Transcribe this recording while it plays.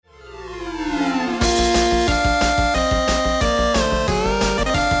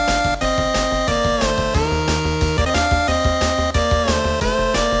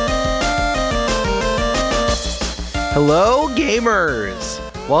Hello, gamers!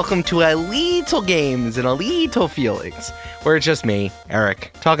 Welcome to A Little Games and A Little Feelings, where it's just me,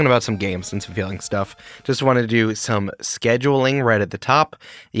 Eric, talking about some games and some feeling stuff. Just wanted to do some scheduling right at the top.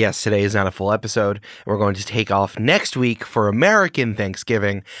 Yes, today is not a full episode. We're going to take off next week for American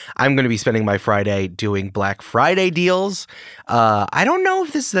Thanksgiving. I'm going to be spending my Friday doing Black Friday deals. I don't know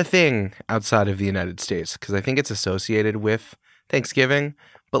if this is a thing outside of the United States, because I think it's associated with Thanksgiving.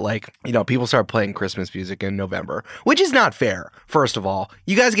 But people start playing Christmas music in November, which is not fair. First of all,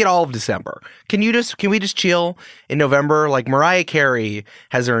 you guys get all of December. Can we just chill in November? Like Mariah Carey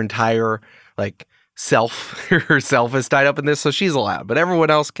has her entire herself is tied up in this, so she's allowed. But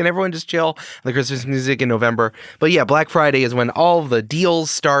can everyone just chill the Christmas music in November? But yeah, Black Friday is when all the deals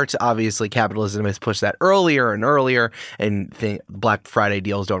start. Obviously, capitalism has pushed that earlier and earlier, and Black Friday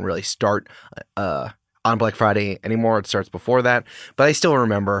deals don't really start on Black Friday anymore. It starts before that. But I still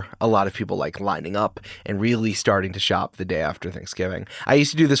remember a lot of people lining up and really starting to shop the day after Thanksgiving. I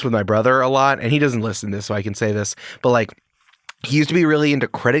used to do this with my brother a lot, and he doesn't listen to this, so I can say this. But he used to be really into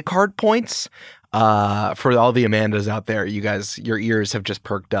credit card points. For all the Amandas out there, you guys, your ears have just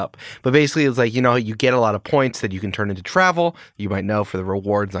perked up. But basically, it's you get a lot of points that you can turn into travel, you might know, for the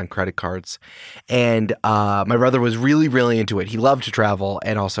rewards on credit cards. And my brother was really, really into it. He loved to travel,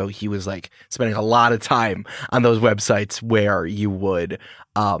 and also he was spending a lot of time on those websites where you would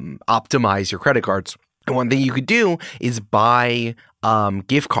optimize your credit cards. And one thing you could do is buy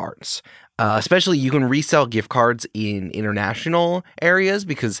gift cards. Especially you can resell gift cards in international areas,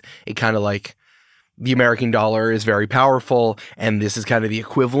 because it kind of the American dollar is very powerful, and this is kind of the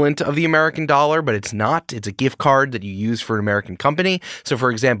equivalent of the American dollar, but it's not. It's a gift card that you use for an American company. So, for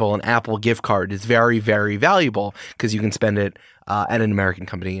example, an Apple gift card is very, very valuable because you can spend it at an American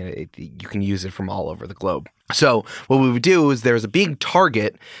company, and you can use it from all over the globe. So what we would do is there was a big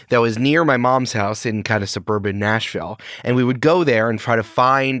Target that was near my mom's house in kind of suburban Nashville, and we would go there and try to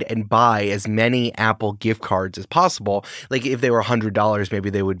find and buy as many Apple gift cards as possible. If they were $100, maybe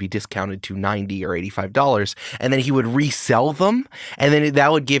they would be discounted to $90 or $85, and then he would resell them, and then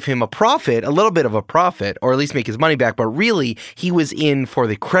that would give him a little bit of a profit, or at least make his money back. But really, he was in for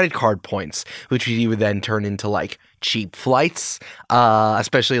the credit card points, which he would then turn into cheap flights,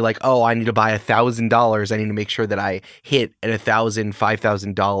 especially I need to buy $1,000. I need to make sure that I hit at $1,000,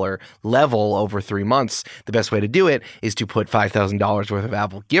 $5,000 level over 3 months. The best way to do it is to put $5,000 worth of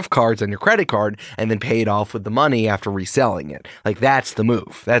Apple gift cards on your credit card and then pay it off with the money after reselling it. That's the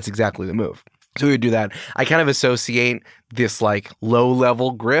move. That's exactly the move. So we would do that. I kind of associate this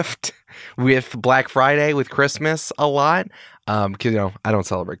low-level grift with Black Friday, with Christmas a lot. Because, I don't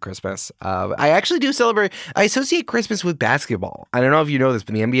celebrate Christmas. I actually do celebrate. I associate Christmas with basketball. I don't know if you know this,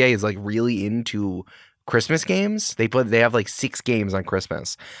 but the NBA is really into Christmas games. They have 6 games on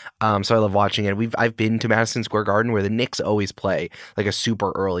Christmas. So I love watching it. I've been to Madison Square Garden, where the Knicks always play a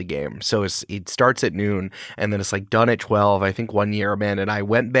super early game. So it starts at noon, and then it's done at 12. I think one year Amanda and I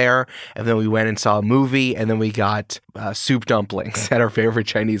went there, and then we went and saw a movie, and then we got soup dumplings at our favorite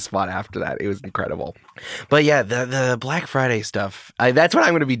Chinese spot after that. It was incredible. But yeah, the Black Friday stuff, that's what I'm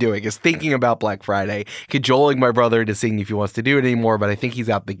going to be doing, is thinking about Black Friday, cajoling my brother into seeing if he wants to do it anymore, but I think he's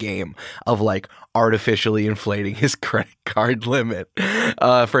out the game of artificially inflating his credit card limit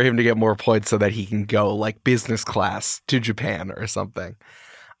for him to get more points so that he can go business class to Japan or something.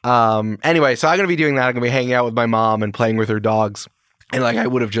 Anyway, so I'm going to be doing that. I'm going to be hanging out with my mom and playing with her dogs. And I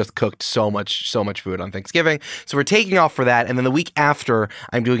would have just cooked so much food on Thanksgiving. So we're taking off for that. And then the week after,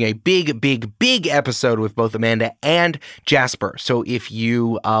 I'm doing a big episode with both Amanda and Jasper. So if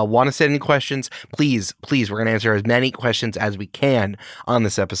you want to send any questions, please, we're going to answer as many questions as we can on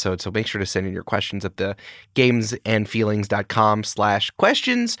this episode. So make sure to send in your questions at the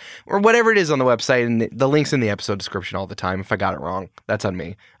gamesandfeelings.com/questions or whatever it is on the website. And the link's in the episode description all the time. If I got it wrong, that's on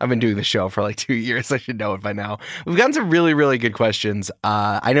me. I've been doing the show for 2 years. I should know it by now. We've gotten some really, really good questions.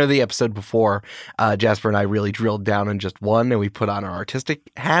 I know the episode before, Jasper and I really drilled down on just one, and we put on our artistic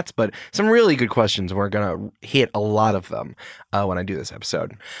hats, but some really good questions, and we're going to hit a lot of them when I do this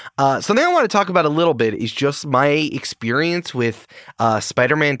episode. Something I want to talk about a little bit is just my experience with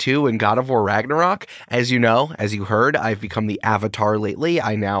Spider-Man 2 and God of War Ragnarok. As you know, as you heard, I've become the avatar lately.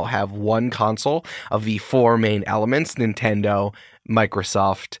 I now have one console of the 4 main elements: Nintendo,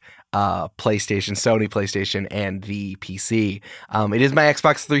 Microsoft, PlayStation, Sony PlayStation, and the PC. It is my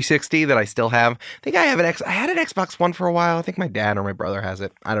Xbox 360 that I still have. I think I had an Xbox One for a while. I think my dad or my brother has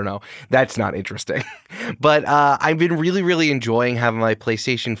it. I don't know. That's not interesting. But I've been really, really enjoying having my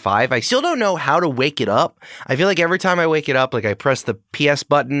PlayStation 5. I still don't know how to wake it up. I feel like every time I wake it up, like I press the PS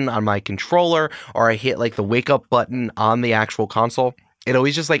button on my controller or I hit like the wake up button on the actual console, It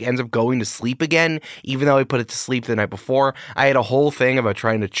always just like ends up going to sleep again, even though I put it to sleep the night before. I had a whole thing about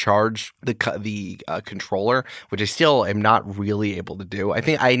trying to charge the controller, which I still am not really able to do. I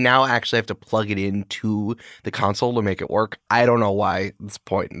think I now actually have to plug it into the console to make it work. I don't know why.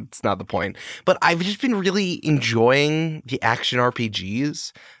 It's not the point. But I've just been really enjoying the action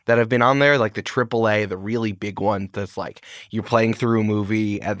RPGs that have been on there, like the AAA, the really big one that's like you're playing through a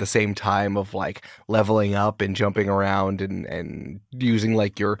movie at the same time of like leveling up and jumping around and using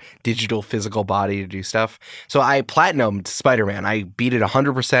like your digital physical body to do stuff. So I platinumed Spider-Man. I beat it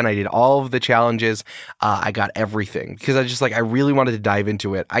 100%. I did all of the challenges. I got everything because I really wanted to dive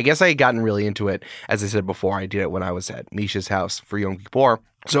into it. I guess I had gotten really into it, as I said before. I did it when I was at Misha's house for Yom Kippur.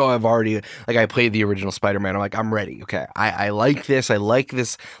 So I've already, like, I played the original Spider-Man. I'm like, I'm ready. Okay. I like this. I like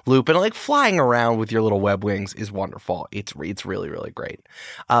this loop. And like flying around with your little web wings is wonderful. It's really, really great.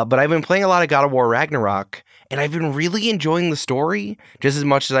 But I've been playing a lot of God of War Ragnarok, and I've been really enjoying the story just as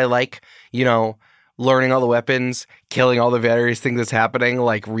much as I like, learning all the weapons, killing all the various things that's happening,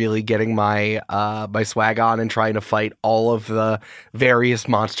 like really getting my my swag on and trying to fight all of the various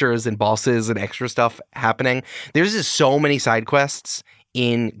monsters and bosses and extra stuff happening. There's just so many side quests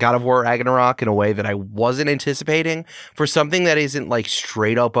in God of War Ragnarok in a way that I wasn't anticipating for something that isn't like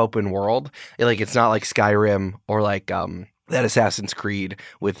straight up open world. It's not like Skyrim or like that Assassin's Creed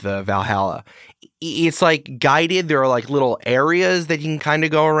with Valhalla. It's like guided. There are like little areas that you can kind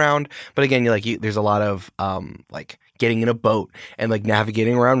of go around, but again, there's a lot of like getting in a boat and like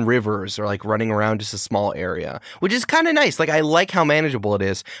navigating around rivers or like running around just a small area, which is kind of nice. Like I like how manageable it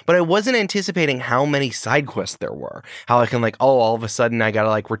is, but I wasn't anticipating how many side quests there were. How I can all of a sudden I gotta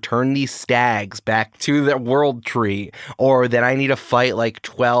like return these stags back to the world tree, or then I need to fight like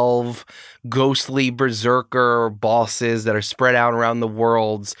 12 ghostly berserker bosses that are spread out around the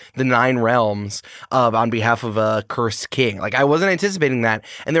worlds, the 9 realms, on behalf of a cursed king. Like I wasn't anticipating that,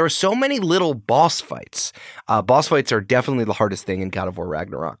 and there were so many little boss fights. Boss fights are definitely the hardest thing in God of War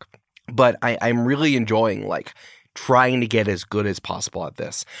Ragnarok, but I'm really enjoying like trying to get as good as possible at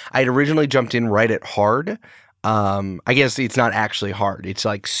this. I had originally jumped in right at hard. I guess it's not actually hard. It's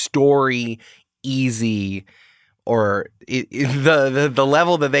like story easy. Or the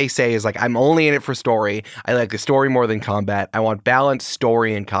level that they say is like, I'm only in it for story. I like the story more than combat. I want balanced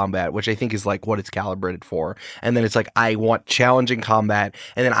story and combat, which I think is like what it's calibrated for. And then it's like, I want challenging combat,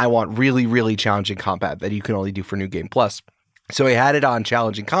 and then I want really, really challenging combat that you can only do for New Game Plus. So I had it on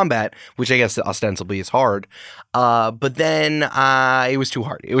challenging combat, which I guess ostensibly is hard. But then it was too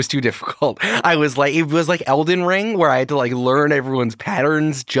hard. It was too difficult. It was like Elden Ring, where I had to like learn everyone's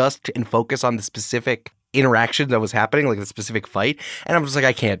patterns and focus on the specific interaction that was happening, like the specific fight. And I'm just like,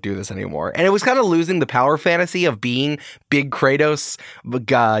 I can't do this anymore. And it was kind of losing the power fantasy of being big Kratos,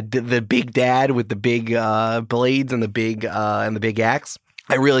 the big dad with the big blades and the big axe.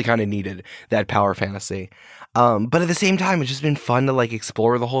 I really kind of needed that power fantasy. But at the same time, it's just been fun to like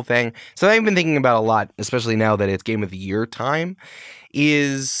explore the whole thing. So I've been thinking about a lot, especially now that it's Game of the Year time,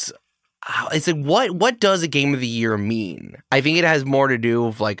 is it's like what does a Game of the Year mean? I think it has more to do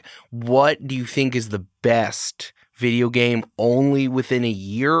with like, what do you think is the best video game only within a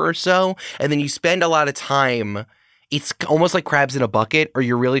year or so? And then you spend a lot of time. It's almost like crabs in a bucket, or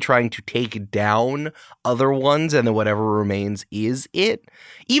you're really trying to take down other ones, and then whatever remains is it.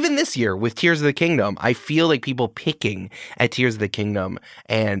 Even this year with Tears of the Kingdom, I feel like people picking at Tears of the Kingdom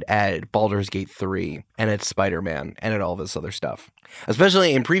and at Baldur's Gate 3 and at Spider-Man and at all this other stuff.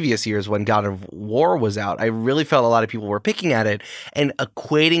 Especially in previous years when God of War was out, I really felt a lot of people were picking at it and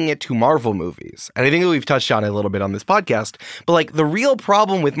equating it to Marvel movies. And I think that we've touched on it a little bit on this podcast, but like the real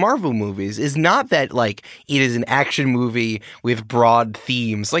problem with Marvel movies is not that like it is an action movie with broad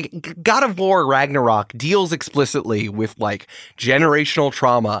themes. Like God of War Ragnarok deals explicitly with like generational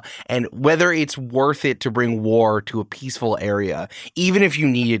trauma and whether it's worth it to bring war to a peaceful area, even if you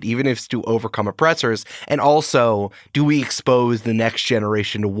need it, even if it's to overcome oppressors. And also, do we expose the next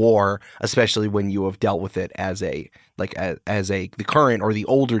generation to war, especially when you have dealt with it as the current or the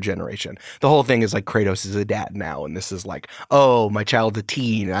older generation? The whole thing is like Kratos is a dad now, and this is like, oh, my child's a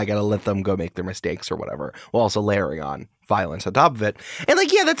teen, and I gotta let them go make their mistakes or whatever, while also layering on violence on top of it. And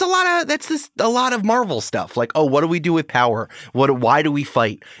like, yeah, that's a lot of Marvel stuff. Like, oh, what do we do with power? Why do we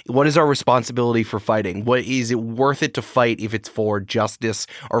fight? What is our responsibility for fighting? What is it worth it to fight if it's for justice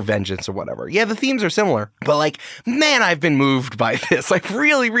or vengeance or whatever? Yeah, the themes are similar, but like, man, I've been moved by this. I've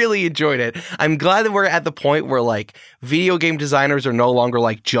really, really enjoyed it. I'm glad that we're at the point where like video game designers are no longer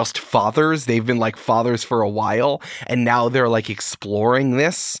like just fathers. They've been like fathers for a while, and now they're like exploring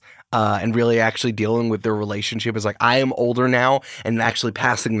this. And really actually dealing with their relationship is like, I am older now and actually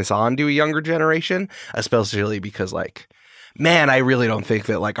passing this on to a younger generation, especially because like man, I really don't think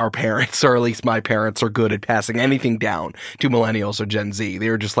that like our parents, or at least my parents, are good at passing anything down to millennials or Gen Z. They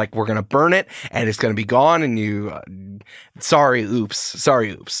were just like, we're going to burn it and it's going to be gone. And sorry,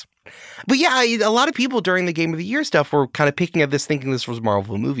 oops. But yeah, a lot of people during the Game of the Year stuff were kind of picking at this, thinking this was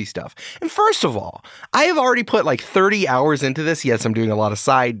Marvel movie stuff. And first of all, I have already put like 30 hours into this. Yes, I'm doing a lot of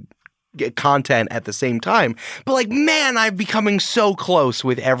side content at the same time, but like, man, I'm becoming so close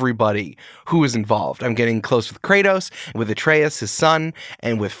with everybody who is involved. I'm getting close with Kratos, and with Atreus, his son,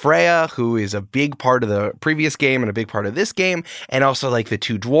 and with Freya, who is a big part of the previous game and a big part of this game, and also like the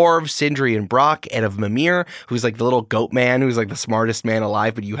two dwarves, Sindri and Brock, and of Mimir, who's like the little goat man, who's like the smartest man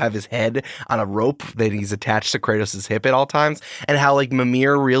alive, but you have his head on a rope that he's attached to Kratos' hip at all times, and how like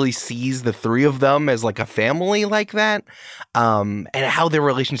Mimir really sees the three of them as like a family like that, and how their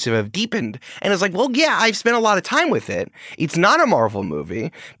relationship have deepened. And it's like, well, yeah, I've spent a lot of time with it. It's not a Marvel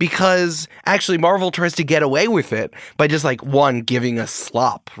movie because actually Marvel tries to get away with it by just like, one, giving us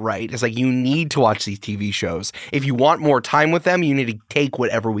slop, right? It's like, you need to watch these TV shows. If you want more time with them, you need to take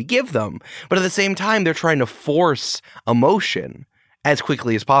whatever we give them. But at the same time, they're trying to force emotion as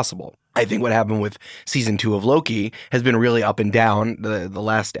quickly as possible. I think what happened with season 2 of Loki has been really up and down. The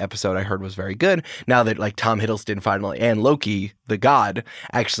last episode I heard was very good. Now that like Tom Hiddleston finally, and Loki, the god,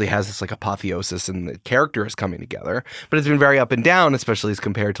 actually has this like apotheosis and the character is coming together. But it's been very up and down, especially as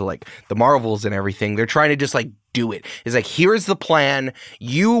compared to like the Marvels and everything. They're trying to just like do it. It's like, here's the plan.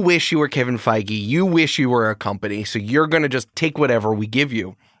 You wish you were Kevin Feige. You wish you were a company. So you're going to just take whatever we give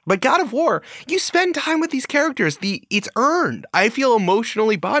you. But God of War, you spend time with these characters. It's earned. I feel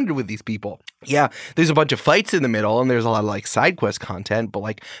emotionally bonded with these people. Yeah, there's a bunch of fights in the middle and there's a lot of like side quest content, but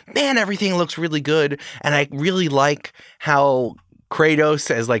like, man, everything looks really good. And I really like how Kratos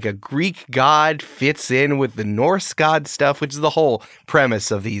as like a Greek god fits in with the Norse god stuff, which is the whole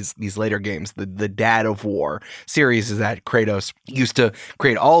premise of these later games. The Dad of War series is that Kratos used to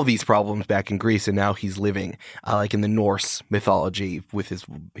create all of these problems back in Greece, and now he's living like in the Norse mythology with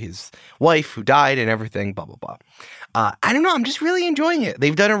his wife who died and everything, blah, blah, blah. I don't know. I'm just really enjoying it.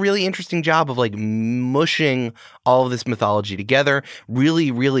 They've done a really interesting job of like mushing all of this mythology together,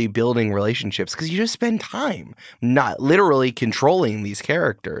 really, really building relationships because you just spend time not literally controlling these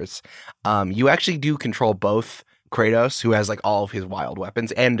characters. You actually do control both Kratos, who has like all of his wild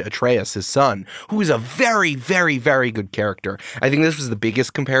weapons, and Atreus, his son, who is a very, very, very good character. I think this was the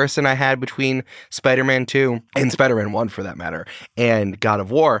biggest comparison I had between Spider-Man 2 and Spider-Man 1 for that matter, and God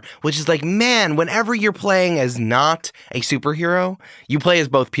of War, which is like, man, whenever you're playing as not a superhero, you play as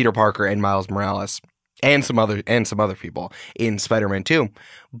both Peter Parker and Miles Morales. And some other people in Spider-Man 2.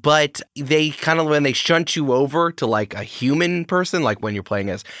 But they kind of, when they shunt you over to like a human person, like when you're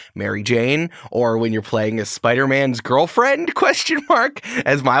playing as Mary Jane or when you're playing as Spider-Man's girlfriend,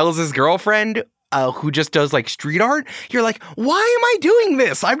 as Miles' girlfriend, who just does like street art, you're like, why am I doing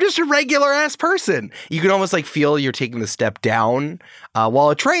this? I'm just a regular ass person. You can almost like feel you're taking the step down. While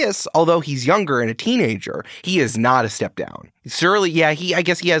Atreus, although he's younger and a teenager, he is not a step down. Surely, yeah, I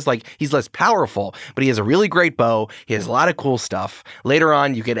guess he has like, he's less powerful, but he has a really great bow. He has a lot of cool stuff. Later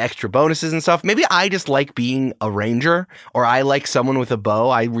on, you get extra bonuses and stuff. Maybe I just like being a ranger, or I like someone with a bow.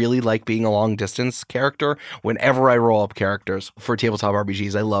 I really like being a long distance character. Whenever I roll up characters for tabletop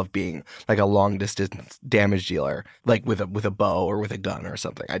RPGs, I love being like a long distance damage dealer, like with a bow or with a gun or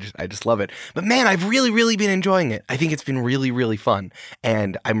something. I just love it. But man, I've really, really been enjoying it. I think it's been really, really fun.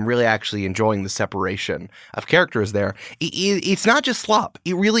 And I'm really actually enjoying the separation of characters there. It's not just slop.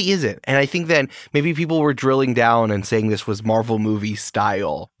 It really isn't. And I think that maybe people were drilling down and saying this was Marvel movie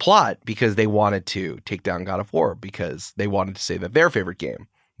style plot because they wanted to take down God of War, because they wanted to say that their favorite game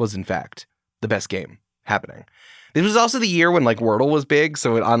was in fact the best game happening. This was also the year when like Wordle was big.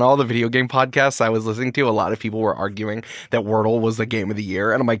 So on all the video game podcasts I was listening to, a lot of people were arguing that Wordle was the game of the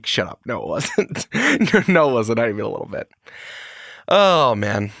year. And I'm like, shut up. No, it wasn't. No, it wasn't. Not even a little bit. Oh,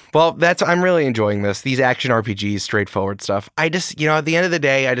 man. Well, I'm really enjoying this. These action RPGs, straightforward stuff. I just, at the end of the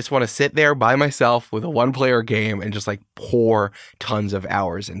day, I just want to sit there by myself with a one-player game and just like pour tons of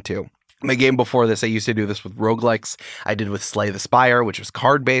hours into. My game before this, I used to do this with roguelikes. I did with Slay the Spire, which was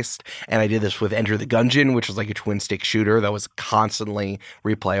card-based, and I did this with Enter the Gungeon, which was like a twin-stick shooter that was constantly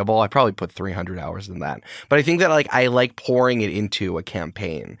replayable. I probably put 300 hours in that. But I think that like I like pouring it into a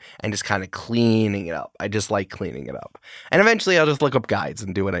campaign and just kind of cleaning it up. I just like cleaning it up. And eventually I'll just look up guides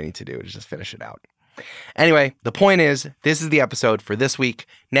and do what I need to do to just finish it out. Anyway, the point is, this is the episode for this week.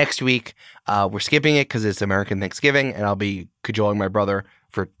 Next week, we're skipping it because it's American Thanksgiving, and I'll be cajoling my brother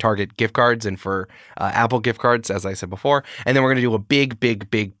for Target gift cards and for Apple gift cards, as I said before. And then we're going to do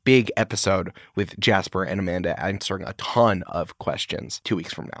a big episode with Jasper and Amanda answering a ton of questions 2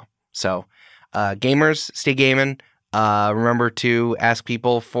 weeks from now. So gamers, stay gaming. Remember to ask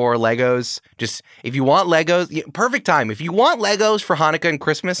people for Legos. Just if you want Legos, perfect time. If you want Legos for Hanukkah and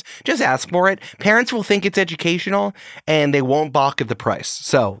Christmas, just ask for it. Parents will think it's educational and they won't balk at the price.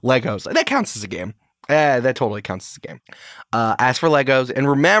 So Legos, that counts as a game. That totally counts as a game. Ask for Legos, and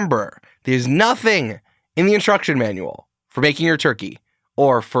remember, there's nothing in the instruction manual for making your turkey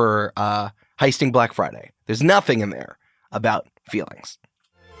or for heisting Black Friday. There's nothing in there about feelings.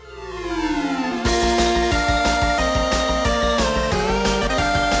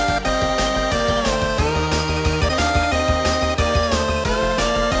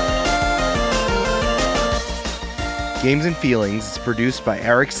 Games and Feelings is produced by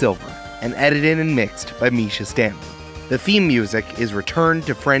Eric Silver and edited and mixed by Misha Stanley. The theme music is Return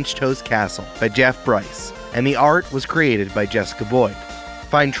to French Toast Castle by Jeff Bryce, and the art was created by Jessica Boyd.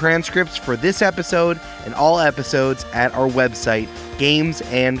 Find transcripts for this episode and all episodes at our website,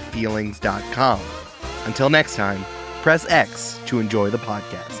 gamesandfeelings.com. Until next time, press X to enjoy the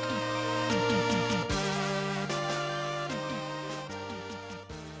podcast.